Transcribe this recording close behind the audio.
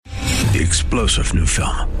the explosive new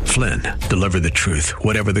film, Flynn, Deliver the Truth,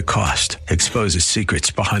 Whatever the Cost, exposes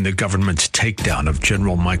secrets behind the government's takedown of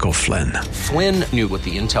General Michael Flynn. Flynn knew what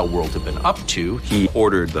the intel world had been up to. He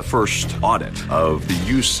ordered the first audit of the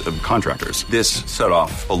use of contractors. This set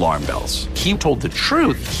off alarm bells. He told the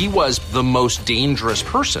truth. He was the most dangerous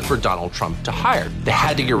person for Donald Trump to hire. They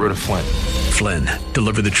had to get rid of Flynn. Flynn,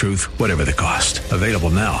 Deliver the Truth, Whatever the Cost. Available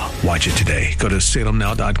now. Watch it today. Go to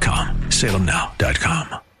salemnow.com.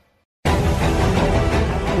 salemnow.com.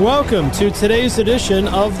 Welcome to today's edition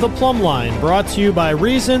of the Plumb Line, brought to you by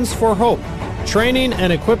Reasons for Hope, training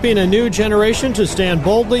and equipping a new generation to stand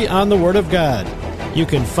boldly on the Word of God. You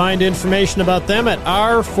can find information about them at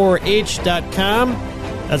r4h.com.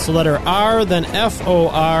 That's the letter R, then F-O-R-H.com.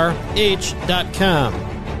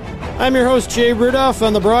 I'm your host, Jay Rudolph.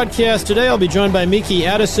 On the broadcast today, I'll be joined by Miki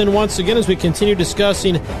Addison once again as we continue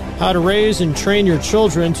discussing how to raise and train your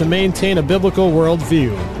children to maintain a biblical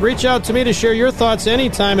worldview. Reach out to me to share your thoughts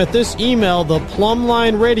anytime at this email,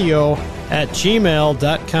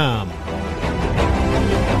 theplumblineradio@gmail.com.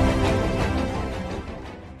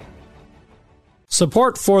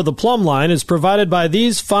 Support for the Plumb Line is provided by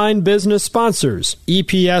these fine business sponsors.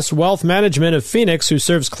 EPS Wealth Management of Phoenix, who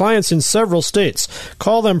serves clients in several states.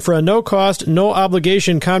 Call them for a no-cost,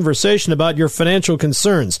 no-obligation conversation about your financial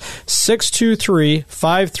concerns.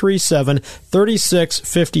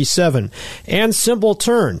 623-537-3657. And Simple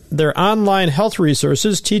Turn. Their online health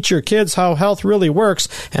resources teach your kids how health really works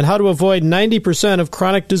and how to avoid 90% of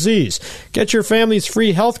chronic disease. Get your family's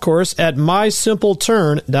free health course at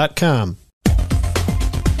mysimpleturn.com.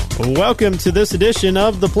 Welcome to this edition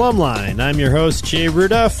of the Plumb Line. I'm your host, Jay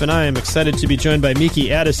Rudolph, and I am excited to be joined by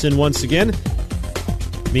Miki Addison once again.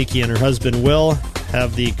 Miki and her husband, Will,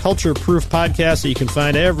 have the Culture Proof podcast that you can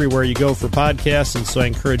find everywhere you go for podcasts, and so I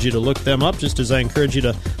encourage you to look them up, just as I encourage you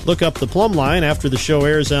to look up the Plumb Line. After the show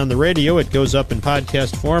airs on the radio, it goes up in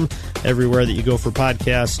podcast form everywhere that you go for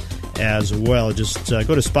podcasts as well. Just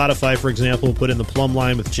go to Spotify, for example, put in the Plumb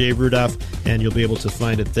Line with Jay Rudolph, and you'll be able to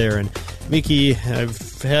find it there. And Miki,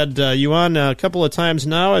 I've had you on a couple of times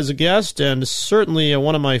now as a guest, and certainly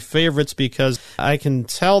one of my favorites because I can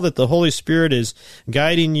tell that the Holy Spirit is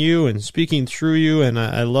guiding you and speaking through you, and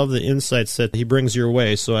I love the insights that He brings your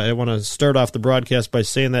way. So I want to start off the broadcast by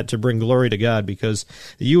saying that to bring glory to God, because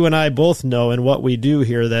you and I both know in what we do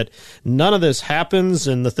here that none of this happens,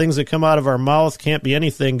 and the things that come out of our mouth can't be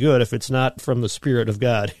anything good if it's not from the Spirit of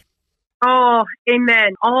God. Oh,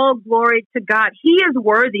 amen. All glory to God. He is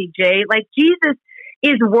worthy, Jay. Like, Jesus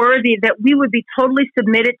is worthy that we would be totally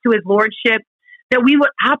submitted to His Lordship, that we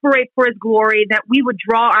would operate for His glory, that we would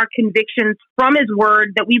draw our convictions from His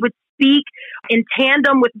Word, that we would speak in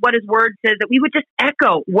tandem with what His Word says, that we would just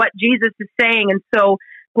echo what Jesus is saying. And so,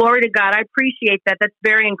 glory to God. I appreciate that. That's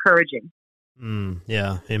very encouraging.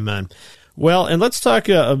 Yeah, amen. Well, and let's talk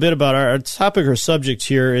a bit about our topic or subject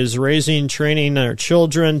here is raising, training our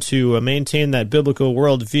children to maintain that biblical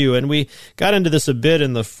worldview. And we got into this a bit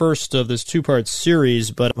in the first of this two-part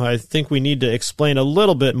series, but I think we need to explain a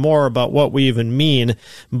little bit more about what we even mean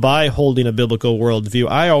by holding a biblical worldview.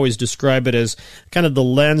 I always describe it as kind of the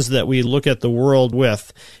lens that we look at the world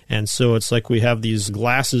with. And so it's like we have these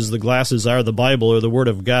glasses. The glasses are the Bible or the Word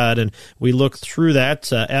of God, and we look through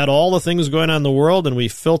that at all the things going on in the world, and we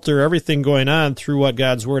filter everything going on through what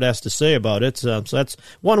God's Word has to say about it. So that's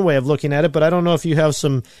one way of looking at it, but I don't know if you have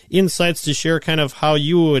some insights to share kind of how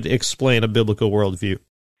you would explain a biblical worldview.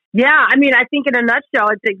 Yeah, I mean, I think in a nutshell,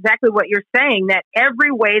 it's exactly what you're saying, that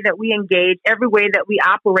every way that we engage, every way that we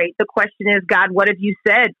operate, the question is, God, what have you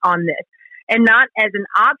said on this? And not as an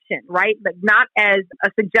option, right? But not as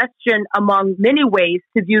a suggestion among many ways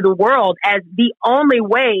to view the world, as the only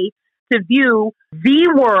way to view the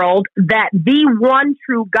world that the one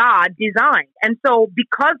true God designed. And so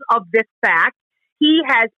because of this fact, He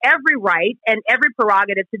has every right and every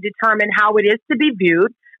prerogative to determine how it is to be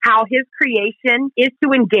viewed, how His creation is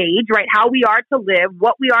to engage, right? How we are to live,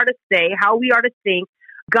 what we are to say, how we are to think.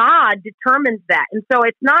 God determines that. And so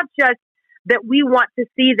it's not just that we want to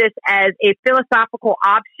see this as a philosophical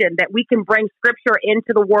option, that we can bring Scripture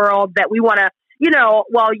into the world, that we want to,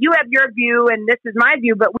 well, you have your view and this is my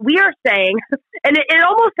view, but we are saying, and it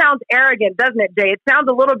almost sounds arrogant, doesn't it, Jay? It sounds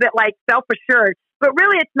a little bit like self-assured, but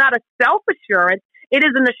really it's not a self-assurance. It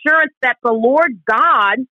is an assurance that the Lord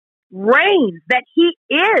God reigns, that He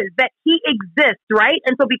is, that He exists, right?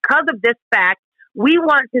 And so because of this fact, we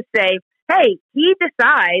want to say, hey, He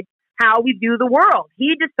decides how we view the world.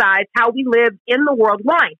 He decides how we live in the world.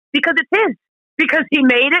 Why? Because it's His. Because He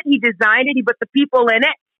made it, He designed it, He put the people in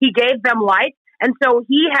it, He gave them life. And so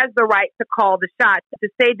He has the right to call the shots. To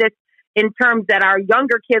say this in terms that our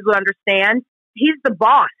younger kids will understand, He's the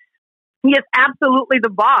boss. He is absolutely the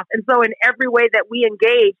boss. And so in every way that we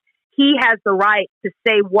engage, he has the right to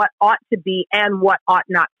say what ought to be and what ought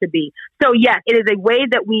not to be. So yes, it is a way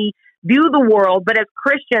that we view the world. But as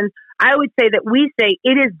Christians, I would say that we say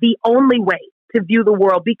it is the only way to view the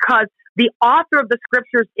world because the author of the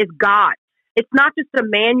scriptures is God. It's not just a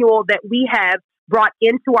manual that we have brought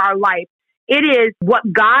into our life. It is what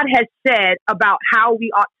God has said about how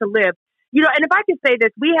we ought to live. You know, and if I could say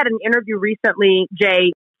this, we had an interview recently,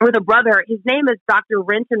 Jay, with a brother. His name is Dr.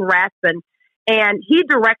 Renton Raskin, and he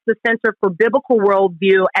directs the Center for Biblical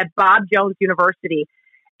Worldview at Bob Jones University.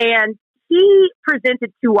 And he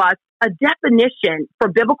presented to us a definition for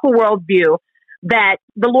biblical worldview that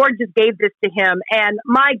the Lord just gave this to him. And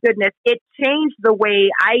my goodness, it changed the way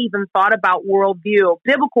I even thought about worldview,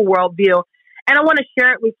 biblical worldview. And I want to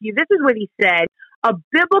share it with you. This is what he said. A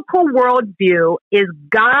biblical worldview is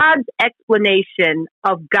God's explanation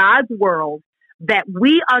of God's world that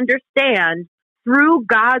we understand through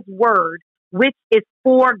God's word, which is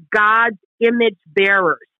for God's image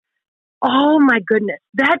bearers. Oh my goodness.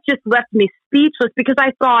 That just left me speechless because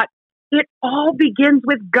I thought it all begins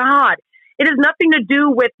with God. It has nothing to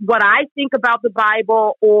do with what I think about the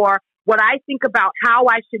Bible or what I think about how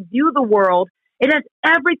I should view the world. It has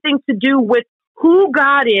everything to do with who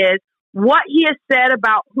God is, what he has said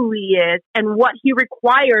about who he is, and what he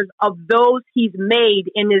requires of those he's made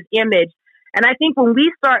in his image. And I think when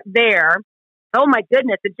we start there, oh my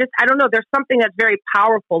goodness, I don't know, there's something that's very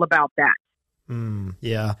powerful about that.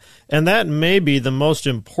 Yeah, and that may be the most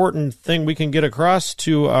important thing we can get across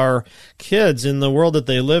to our kids in the world that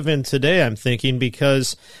they live in today, I'm thinking,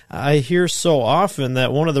 because I hear so often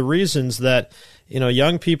that one of the reasons that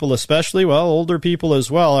young people especially, well, older people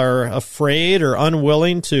as well, are afraid or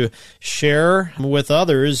unwilling to share with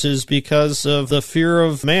others is because of the fear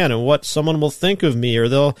of man and what someone will think of me, or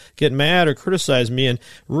they'll get mad or criticize me. And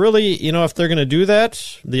really, if they're going to do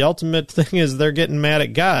that, the ultimate thing is they're getting mad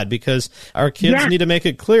at God, because our kids need to make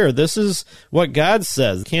it clear, this is what God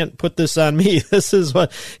says. You can't put this on me. This is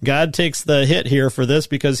what God takes the hit here for this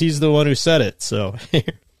because he's the one who said it. So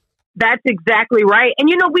That's exactly right. And,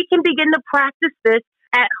 we can begin to practice this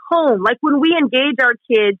at home. Like when we engage our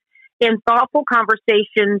kids in thoughtful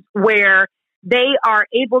conversations where they are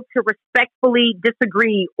able to respectfully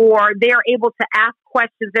disagree, or they're able to ask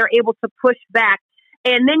questions, they're able to push back.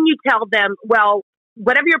 And then you tell them, well,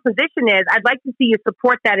 whatever your position is, I'd like to see you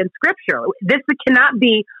support that in Scripture. This cannot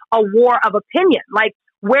be a war of opinion. Like,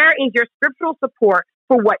 where is your scriptural support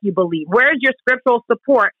for what you believe? Where is your scriptural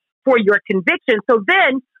support for your conviction? So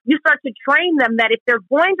then you start to train them that if they're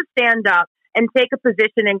going to stand up and take a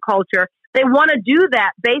position in culture, they want to do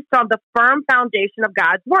that based on the firm foundation of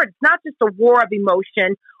God's word. It's not just a war of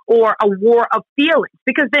emotion or a war of feelings,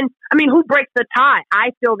 because then, who breaks the tie?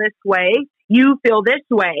 I feel this way. You feel this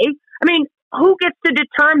way. Who gets to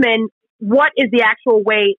determine what is the actual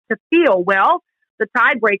way to feel? Well, the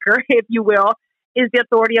tiebreaker, if you will, is the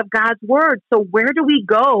authority of God's word. So where do we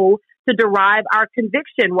go to derive our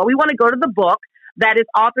conviction? Well, we want to go to the book that is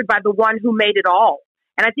authored by the one who made it all.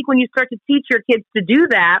 And I think when you start to teach your kids to do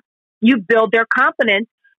that, you build their confidence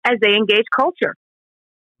as they engage culture.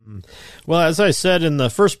 Well, as I said in the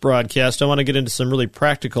first broadcast, I want to get into some really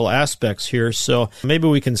practical aspects here. So maybe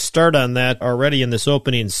we can start on that already in this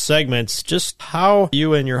opening segment, just how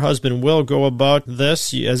you and your husband will go about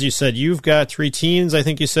this. As you said, you've got 3 teens, I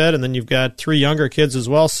think you said, and then you've got 3 younger kids as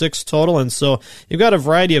well, 6 total. And so you've got a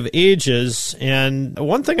variety of ages. And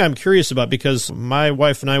one thing I'm curious about, because my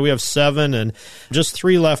wife and I, we have 7 and just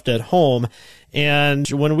 3 left at home. And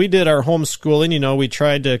when we did our homeschooling, we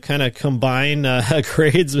tried to kind of combine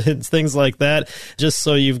grades and things like that, just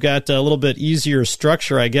so you've got a little bit easier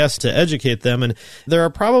structure, I guess, to educate them. And there are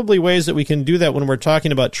probably ways that we can do that when we're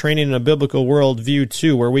talking about training in a biblical worldview,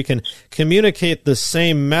 too, where we can communicate the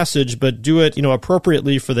same message, but do it,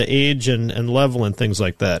 appropriately for the age and level and things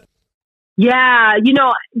like that. Yeah,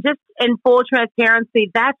 just in full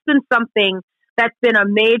transparency, that's been something that's been a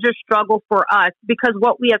major struggle for us, because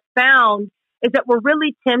what we have found is that we're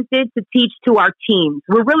really tempted to teach to our teens.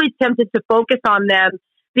 We're really tempted to focus on them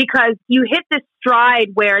because you hit this stride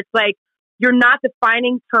where it's like you're not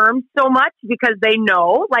defining terms so much because they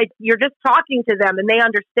know, like you're just talking to them and they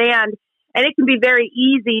understand. And it can be very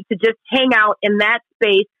easy to just hang out in that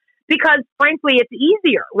space because, frankly, it's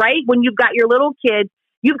easier, right? When you've got your little kids,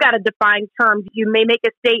 you've got to define terms. You may make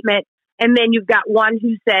a statement and then you've got one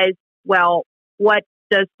who says, well, what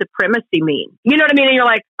does supremacy mean? You know what I mean? And you're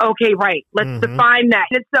like, okay, right, let's define that.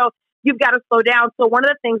 And so you've got to slow down. So one of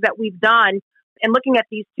the things that we've done in looking at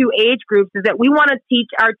these 2 age groups is that we want to teach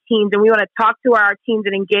our teens and we want to talk to our teens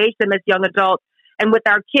and engage them as young adults And with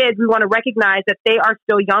our kids, we want to recognize that they are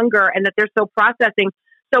still younger and that they're still processing.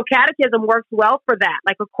 So catechism works well for that,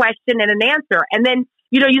 like a question and an answer. And then,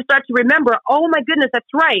 you start to remember, oh my goodness,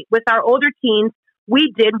 that's right. With our older teens,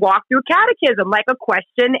 we did walk through catechism, like a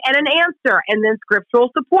question and an answer, and then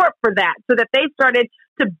scriptural support for that, so that they started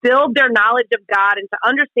to build their knowledge of God and to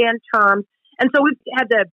understand terms. And so we've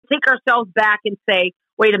had to take ourselves back and say,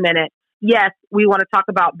 wait a minute. Yes, we want to talk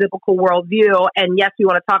about biblical worldview, and yes, we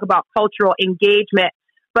want to talk about cultural engagement.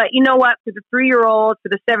 But you know what? For the 3-year-old, for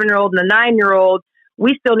the 7-year-old, and the 9-year-old,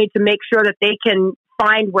 we still need to make sure that they can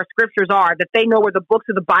find where scriptures are, that they know where the books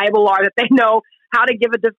of the Bible are, that they know how to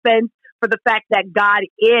give a defense for the fact that God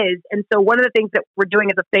is. And so one of the things that we're doing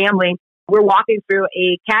as a family, we're walking through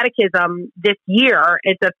a catechism this year.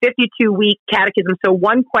 It's a 52-week catechism, so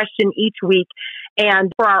one question each week.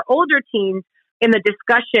 And for our older teens, in the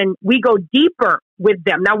discussion, we go deeper with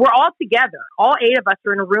them. Now, we're all together. All 8 of us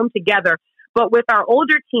are in a room together. But with our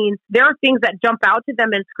older teens, there are things that jump out to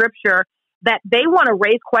them in Scripture that they want to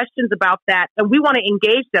raise questions about that, and we want to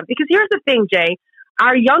engage them. Because here's the thing, Jay.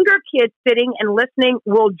 Our younger kids sitting and listening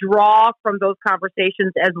will draw from those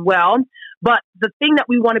conversations as well. But the thing that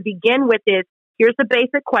we want to begin with is, here's the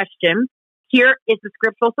basic question. Here is the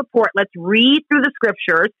scriptural support. Let's read through the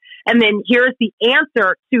scriptures. And then here's the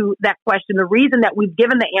answer to that question, the reason that we've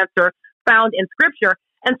given the answer found in scripture.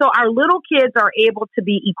 And so our little kids are able to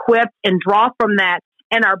be equipped and draw from that.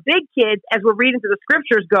 And our big kids, as we're reading through the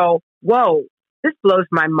scriptures, go, whoa, this blows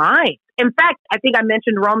my mind. In fact, I think I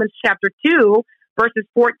mentioned Romans chapter 2, verses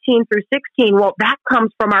 14 through 16. Well, that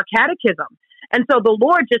comes from our catechism. And so the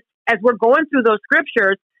Lord, just as we're going through those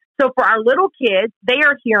scriptures, so for our little kids, they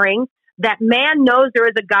are hearing that man knows there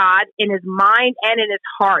is a God in his mind and in his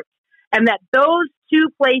heart, and that those two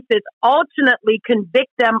places alternately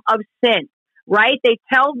convict them of sin, right? They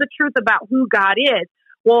tell the truth about who God is.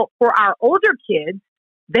 Well, for our older kids,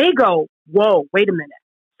 they go, whoa, wait a minute.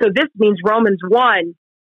 So this means Romans 1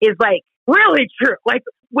 is like really true. Like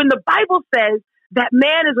when the Bible says that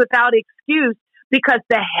man is without excuse because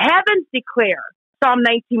the heavens declare, Psalm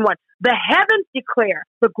 19:1, the heavens declare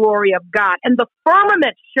the glory of God, and the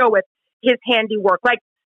firmament showeth his handiwork. Like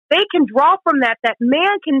they can draw from that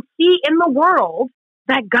man can see in the world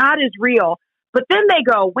that God is real. But then they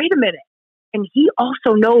go, wait a minute. And he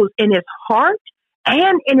also knows in his heart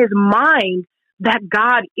and in his mind that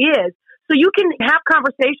God is. So you can have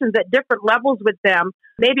conversations at different levels with them,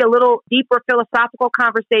 maybe a little deeper philosophical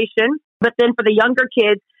conversation. But then for the younger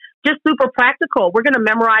kids, just super practical. We're going to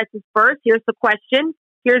memorize this first. Here's the question.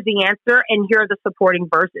 Here's the answer. And here are the supporting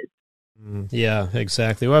verses. Yeah,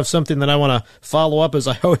 exactly. We'll have something that I want to follow up, as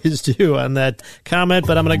I always do, on that comment,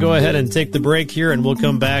 but I'm going to go ahead and take the break here, and we'll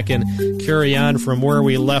come back and carry on from where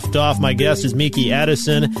we left off. My guest is Miki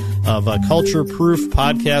Addison of Culture Proof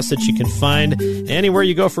Podcast that you can find anywhere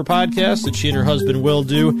you go for podcasts that she and her husband will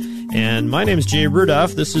do. And my name is Jay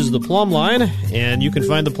Rudolph. This is the Plumb Line, and you can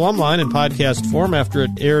find the Plumb Line in podcast form after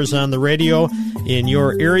it airs on the radio in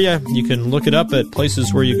your area. You can look it up at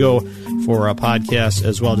places where you go for a podcast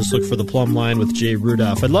as well. Just look for the Plumb Line with Jay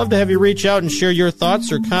Rudolph. I'd love to have you reach out and share your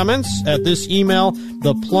thoughts or comments at this email,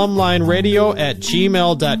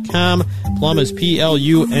 theplumblineradio@gmail.com. Plum is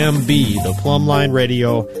P-L-U-M-B,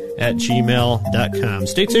 theplumblineradio@gmail.com.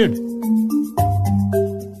 Stay tuned.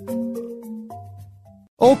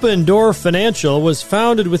 Open Door Financial was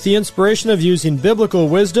founded with the inspiration of using biblical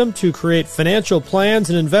wisdom to create financial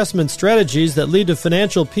plans and investment strategies that lead to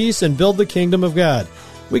financial peace and build the kingdom of God.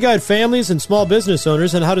 We guide families and small business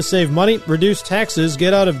owners on how to save money, reduce taxes,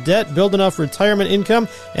 get out of debt, build enough retirement income,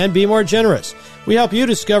 and be more generous. We help you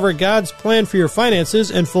discover God's plan for your finances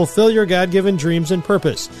and fulfill your God-given dreams and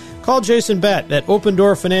purpose. Call Jason Batt at Open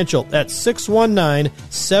Door Financial at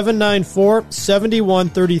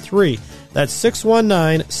 619-794-7133. That's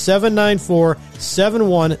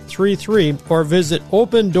 619-794-7133, or visit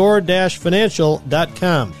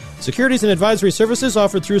opendoor-financial.com. Securities and advisory services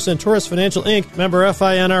offered through Centaurus Financial Inc., member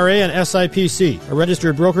FINRA and SIPC, a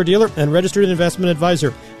registered broker-dealer and registered investment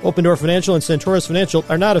advisor. Open Door Financial and Centaurus Financial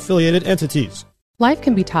are not affiliated entities. Life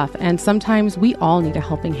can be tough, and sometimes we all need a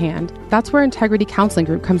helping hand. That's where Integrity Counseling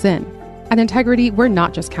Group comes in. At Integrity, we're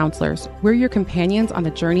not just counselors. We're your companions on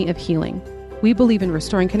the journey of healing. We believe in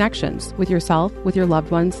restoring connections with yourself, with your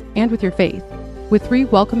loved ones, and with your faith. With 3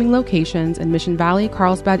 welcoming locations in Mission Valley,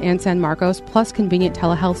 Carlsbad, and San Marcos, plus convenient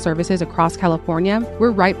telehealth services across California,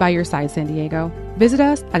 we're right by your side, San Diego. Visit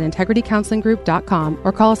us at integritycounselinggroup.com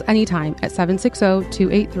or call us anytime at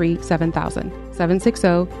 760-283-7000.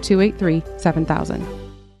 760-283-7000.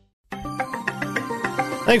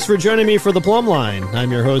 Thanks for joining me for the Plumb Line. I'm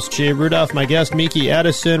your host, Jay Rudolph. My guest, Miki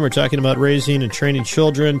Addison. We're talking about raising and training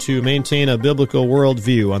children to maintain a biblical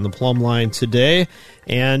worldview on the Plumb Line today.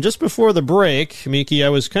 And just before the break, Miki, I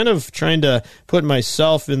was kind of trying to put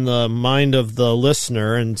myself in the mind of the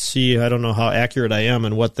listener and see, I don't know how accurate I am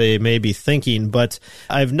and what they may be thinking, but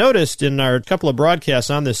I've noticed in our couple of broadcasts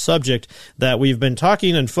on this subject that we've been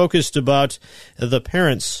talking and focused about the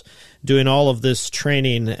parents doing all of this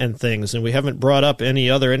training and things, and we haven't brought up any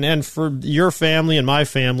other. And for your family and my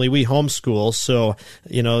family, we homeschool, so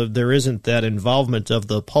there isn't that involvement of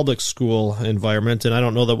the public school environment, and I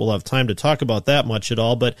don't know that we'll have time to talk about that much at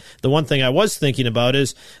all. But the one thing I was thinking about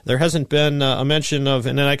is there hasn't been a mention of,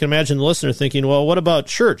 and then I can imagine the listener thinking, well, what about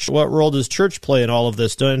church? What role does church play in all of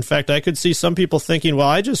this? In fact, I could see some people thinking, well,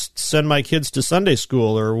 I just send my kids to Sunday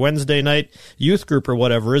school or Wednesday night youth group or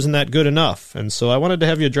whatever. Isn't that good enough? And so I wanted to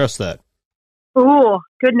have you address that. Oh,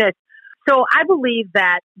 goodness. So I believe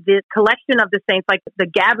that the collection of the saints, like the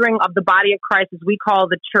gathering of the body of Christ, as we call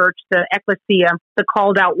the church, the ecclesia, the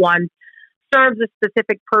called out one, serves a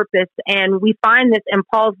specific purpose. And we find this in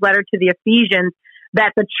Paul's letter to the Ephesians,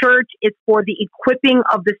 that the church is for the equipping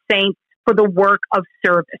of the saints for the work of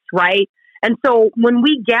service, right? And so when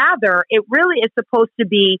we gather, it really is supposed to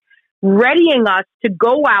be readying us to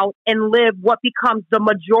go out and live what becomes the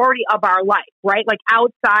majority of our life, right? Like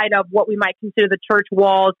outside of what we might consider the church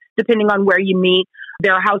walls, depending on where you meet.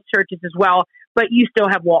 There are house churches as well, but you still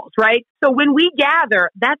have walls, right? So when we gather,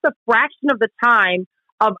 that's a fraction of the time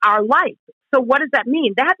of our life. So what does that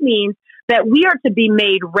mean? That means that we are to be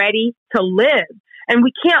made ready to live. And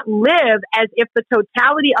we can't live as if the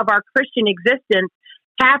totality of our Christian existence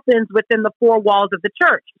happens within the four walls of the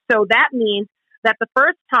church. So that means that the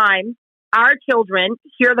first time our children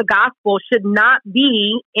hear the gospel should not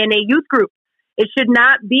be in a youth group. It should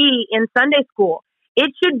not be in Sunday school. It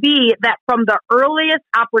should be that from the earliest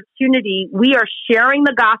opportunity, we are sharing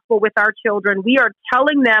the gospel with our children. We are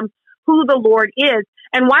telling them who the Lord is.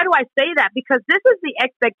 And why do I say that? Because this is the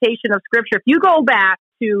expectation of Scripture. If you go back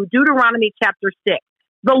to Deuteronomy chapter 6,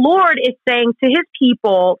 the Lord is saying to his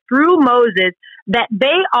people through Moses that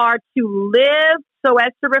they are to live so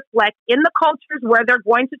as to reflect in the cultures where they're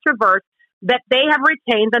going to traverse that they have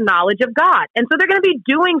retained the knowledge of God. And so they're going to be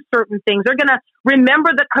doing certain things. They're going to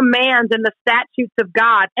remember the commands and the statutes of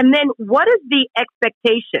God. And then what is the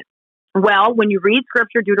expectation? Well, when you read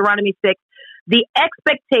Scripture, Deuteronomy 6, the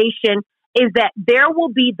expectation is that there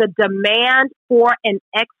will be the demand for an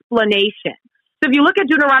explanation. So if you look at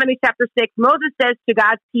Deuteronomy chapter 6, Moses says to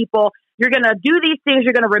God's people, you're going to do these things.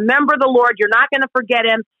 You're going to remember the Lord. You're not going to forget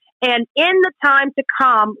him. And in the time to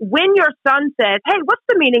come, when your son says, hey, what's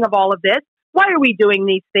the meaning of all of this? Why are we doing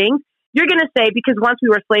these things? You're going to say, because once we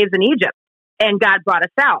were slaves in Egypt and God brought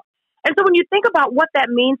us out. And so when you think about what that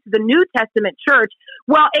means to the New Testament church,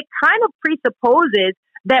 well, it kind of presupposes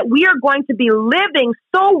that we are going to be living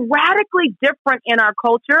so radically different in our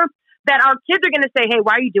culture that our kids are going to say, hey,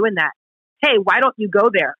 why are you doing that? Hey, why don't you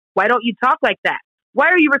go there? Why don't you talk like that? Why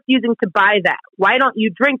are you refusing to buy that? Why don't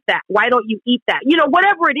you drink that? Why don't you eat that?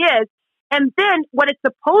 Whatever it is. And then what it's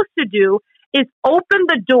supposed to do is open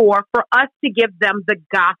the door for us to give them the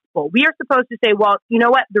gospel. We are supposed to say, well, you know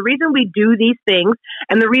what? The reason we do these things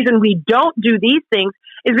and the reason we don't do these things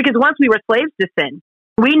is because once we were slaves to sin,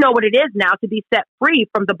 we know what it is now to be set free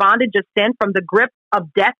from the bondage of sin, from the grip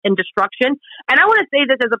of death and destruction. And I want to say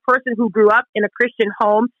this as a person who grew up in a Christian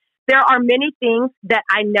home. There are many things that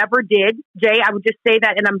I never did, Jay. I would just say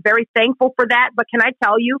that, and I'm very thankful for that. But can I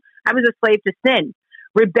tell you, I was a slave to sin.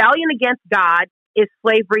 Rebellion against God is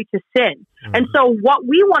slavery to sin. Mm-hmm. And so what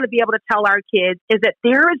we want to be able to tell our kids is that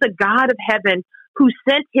there is a God of heaven who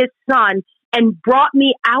sent his son and brought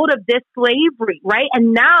me out of this slavery, right?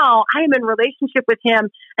 And now I am in relationship with him.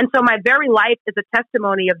 And so my very life is a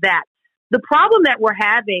testimony of that. The problem that we're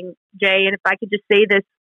having, Jay, and if I could just say this,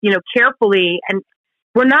 carefully, and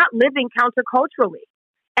we're not living counterculturally.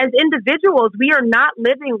 As individuals, we are not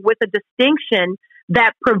living with a distinction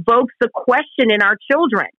that provokes the question in our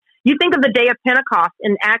children. You think of the day of Pentecost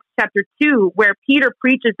in Acts chapter 2, where Peter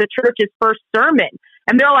preaches the church's first sermon.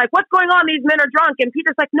 And they're like, what's going on? These men are drunk. And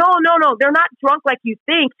Peter's like, no, they're not drunk like you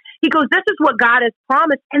think. He goes, this is what God has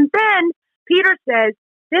promised. And then Peter says,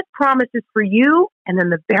 this promise is for you. And then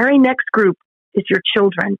the very next group is your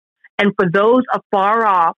children. And for those afar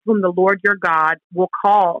off whom the Lord your God will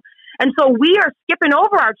call. And so we are skipping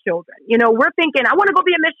over our children. We're thinking, I want to go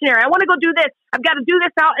be a missionary. I want to go do this. I've got to do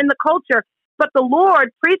this out in the culture. But the Lord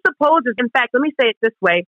presupposes, in fact, let me say it this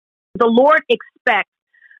way. The Lord expects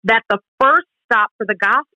that the first stop for the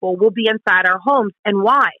gospel will be inside our homes. And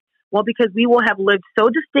why? Well, because we will have lived so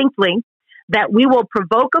distinctly that we will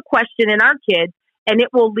provoke a question in our kids. and it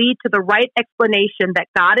will lead to the right explanation that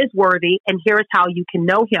God is worthy, and here is how you can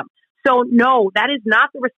know him. So no, that is not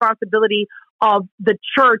the responsibility of the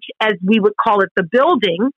church as we would call it, the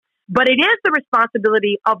building, but it is the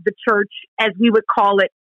responsibility of the church as we would call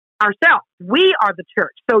it ourselves. We are the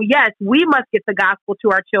church. So yes, we must get the gospel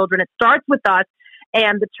to our children. It starts with us,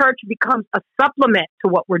 and the church becomes a supplement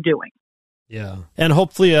to what we're doing. Yeah, and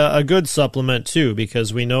hopefully a good supplement too,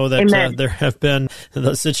 because we know that there have been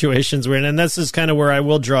the situations where, and this is kind of where I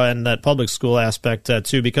will draw in that public school aspect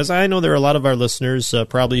too, because I know there are a lot of our listeners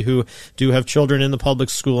probably who do have children in the public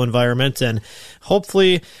school environment, and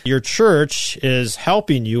hopefully your church is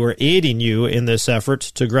helping you or aiding you in this effort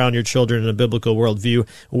to ground your children in a biblical worldview,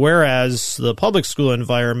 whereas the public school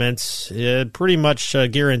environment pretty much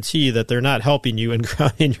guarantee that they're not helping you in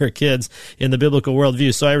grounding your kids in the biblical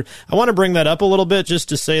worldview. So I want to bring that up a little bit just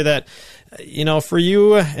to say that, you know, for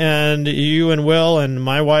you and Will and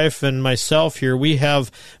my wife and myself here, we have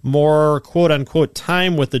more quote-unquote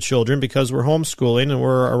time with the children because we're homeschooling and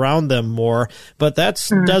we're around them more. But that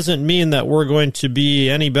doesn't mean that we're going to be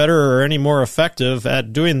any better or any more effective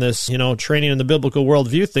at doing this, you know, training in the biblical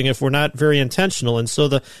worldview thing if we're not very intentional. And so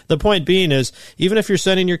the point being is, even if you're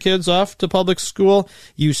sending your kids off to public school,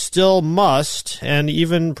 you still must, and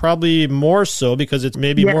even probably more so because it's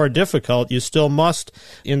maybe more difficult, you still must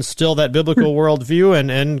instill that biblical worldview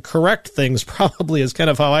and correct things, probably is kind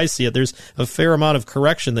of how I see it. There's a fair amount of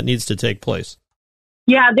correction that needs to take place.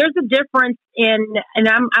 Yeah, there's a difference and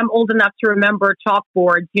I'm old enough to remember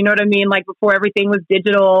chalkboards, you know what I mean? Like before everything was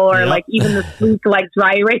digital or like even the sleek, like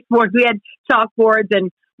dry erase boards, we had chalkboards,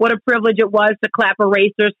 and what a privilege it was to clap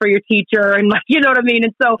erasers for your teacher, and like, you know what I mean?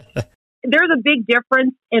 And so there's a big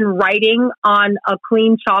difference in writing on a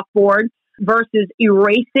clean chalkboard versus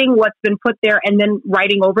erasing what's been put there and then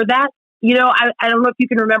writing over that. You know, I don't know if you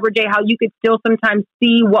can remember, Jay, how you could still sometimes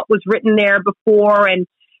see what was written there before, and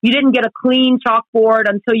you didn't get a clean chalkboard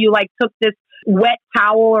until you like took this wet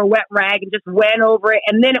towel or wet rag and just went over it,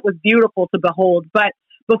 and then it was beautiful to behold. But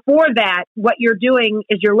before that, what you're doing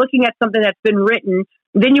is you're looking at something that's been written,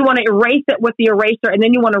 then you want to erase it with the eraser, and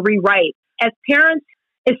then you want to rewrite. As parents,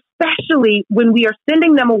 especially when we are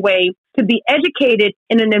sending them away to be educated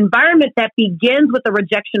in an environment that begins with a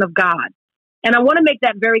rejection of God. And I want to make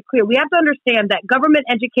that very clear. We have to understand that government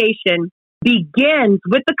education begins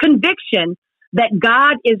with the conviction that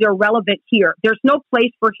God is irrelevant here. There's no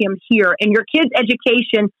place for him here. And your kid's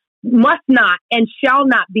education must not and shall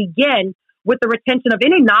not begin with the retention of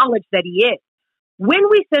any knowledge that he is. When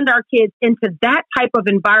we send our kids into that type of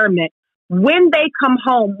environment, when they come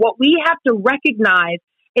home, what we have to recognize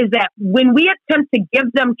is that when we attempt to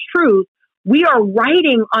give them truth, we are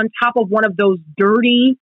writing on top of one of those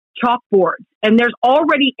dirty chalkboards. And there's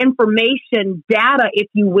already information, data, if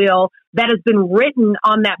you will, that has been written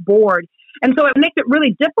on that board. And so it makes it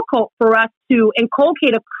really difficult for us to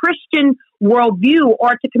inculcate a Christian worldview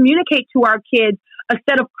or to communicate to our kids a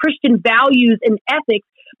set of Christian values and ethics,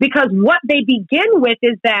 because what they begin with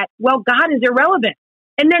is that, well, God is irrelevant.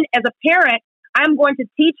 And then as a parent, I'm going to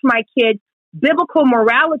teach my kids biblical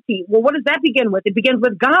morality. Well, what does that begin with? It begins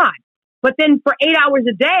with God. But then for 8 hours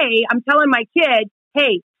a day, I'm telling my kid,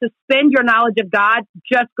 hey, suspend your knowledge of God,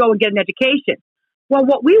 just go and get an education. Well,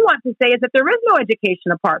 what we want to say is that there is no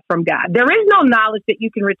education apart from God. There is no knowledge that you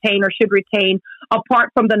can retain or should retain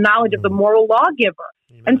apart from the knowledge of the moral lawgiver.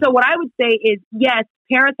 Amen. And so what I would say is, yes,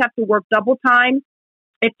 parents have to work double time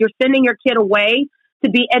if you're sending your kid away to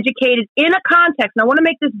be educated in a context. And I want to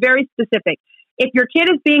make this very specific. If your kid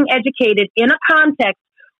is being educated in a context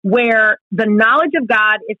where the knowledge of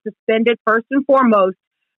God is suspended first and foremost,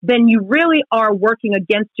 then you really are working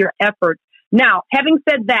against your efforts. Now, having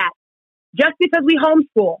said that, just because we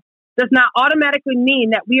homeschool does not automatically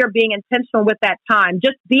mean that we are being intentional with that time.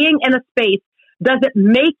 Just being in a space doesn't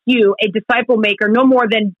make you a disciple maker, no more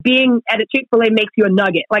than being at a Chick-fil-A makes you a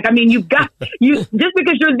nugget. Like, I mean, just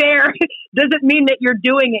because you're there doesn't mean that you're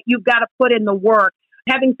doing it. You've got to put in the work.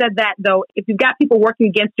 Having said that, though, if you've got people working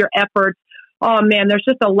against your efforts, oh man, there's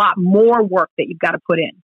just a lot more work that you've got to put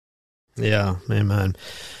in. Yeah, amen.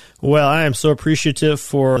 Well, I am so appreciative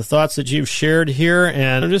for the thoughts that you've shared here,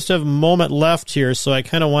 and I just have a moment left here, so I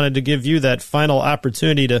kind of wanted to give you that final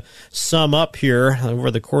opportunity to sum up here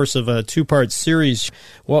over the course of a two-part series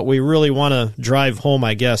what we really want to drive home,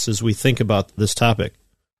 I guess, as we think about this topic.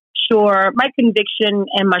 Sure. My conviction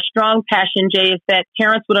and my strong passion, Jay, is that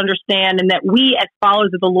parents would understand, and that we as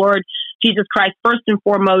followers of the Lord Jesus Christ, first and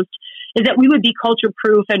foremost, is that we would be culture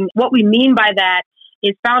proof. And what we mean by that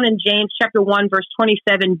is found in James chapter 1, verse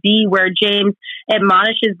 27b, where James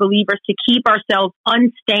admonishes believers to keep ourselves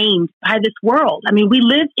unstained by this world. I mean, we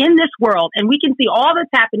live in this world and we can see all that's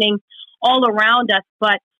happening all around us,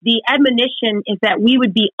 but the admonition is that we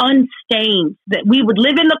would be unstained, that we would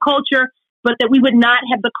live in the culture, but that we would not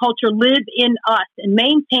have the culture live in us and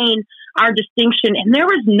maintain our distinction. And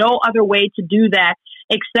there is no other way to do that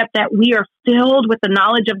except that we are filled with the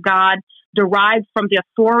knowledge of God, derived from the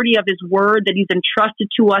authority of his word that he's entrusted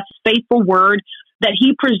to us, faithful word that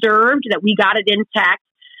he preserved, that we got it intact.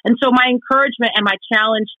 And so my encouragement and my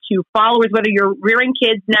challenge to followers, whether you're rearing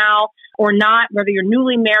kids now or not, whether you're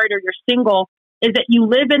newly married or you're single, is that you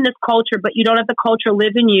live in this culture, but you don't have the culture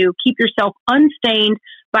live in you. Keep yourself unstained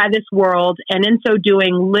by this world, and in so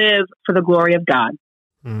doing, live for the glory of God.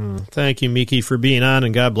 Thank you, Miki, for being on,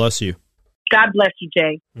 and God bless you. God bless you,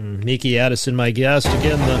 Jay. Miki Addison, my guest.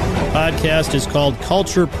 Again, the podcast is called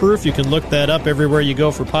Culture Proof. You can look that up everywhere you go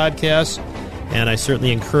for podcasts, and I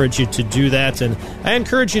certainly encourage you to do that. And I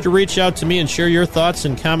encourage you to reach out to me and share your thoughts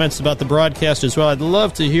and comments about the broadcast as well. I'd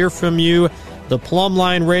love to hear from you. The Plumb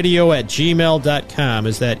Line Radio at gmail.com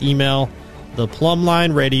is that email, the Plumb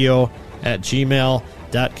Line Radio at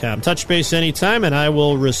gmail.com. Touch base anytime, and I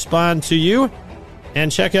will respond to you. And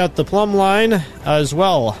check out the Plumb Line as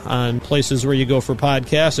well on places where you go for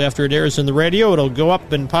podcasts. After it airs in the radio, it'll go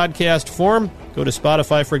up in podcast form. Go to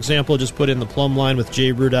Spotify, for example, just put in the Plumb Line with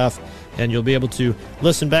Jay Rudolph, and you'll be able to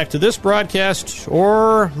listen back to this broadcast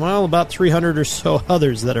or, well, about 300 or so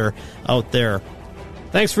others that are out there.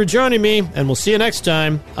 Thanks for joining me, and we'll see you next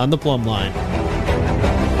time on the Plumb Line.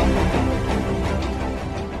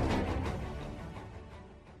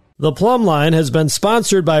 The Plumb Line has been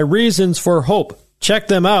sponsored by Reasons for Hope. Check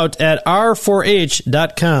them out at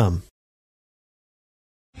r4h.com.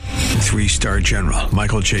 3-star General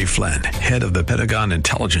Michael J. Flynn, head of the Pentagon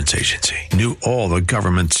Intelligence Agency, knew all the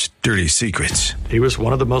government's dirty secrets. He was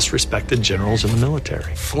one of the most respected generals in the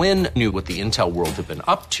military. Flynn knew what the intel world had been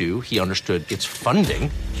up to. He understood its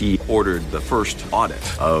funding. He ordered the first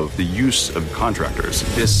audit of the use of contractors.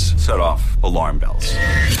 This set off alarm bells.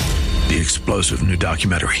 The explosive new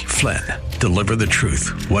documentary, Flynn, Deliver the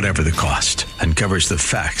Truth, Whatever the Cost, uncovers the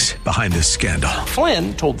facts behind this scandal.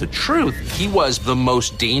 Flynn told the truth. He was the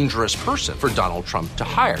most dangerous person for Donald Trump to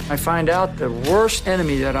hire. I find out the worst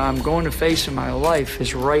enemy that I'm going to face in my life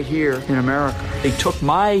is right here in America. They took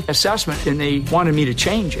my assessment and they wanted me to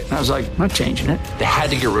change it. And I was like, I'm not changing it. They had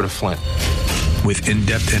to get rid of Flynn. With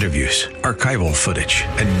in-depth interviews, archival footage,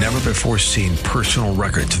 and never-before-seen personal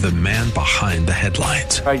records of the man behind the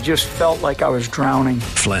headlines. I just felt like I was drowning.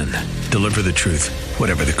 Flynn, Deliver the Truth,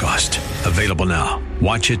 Whatever the Cost. Available now.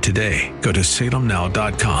 Watch it today. Go to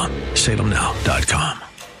salemnow.com. salemnow.com.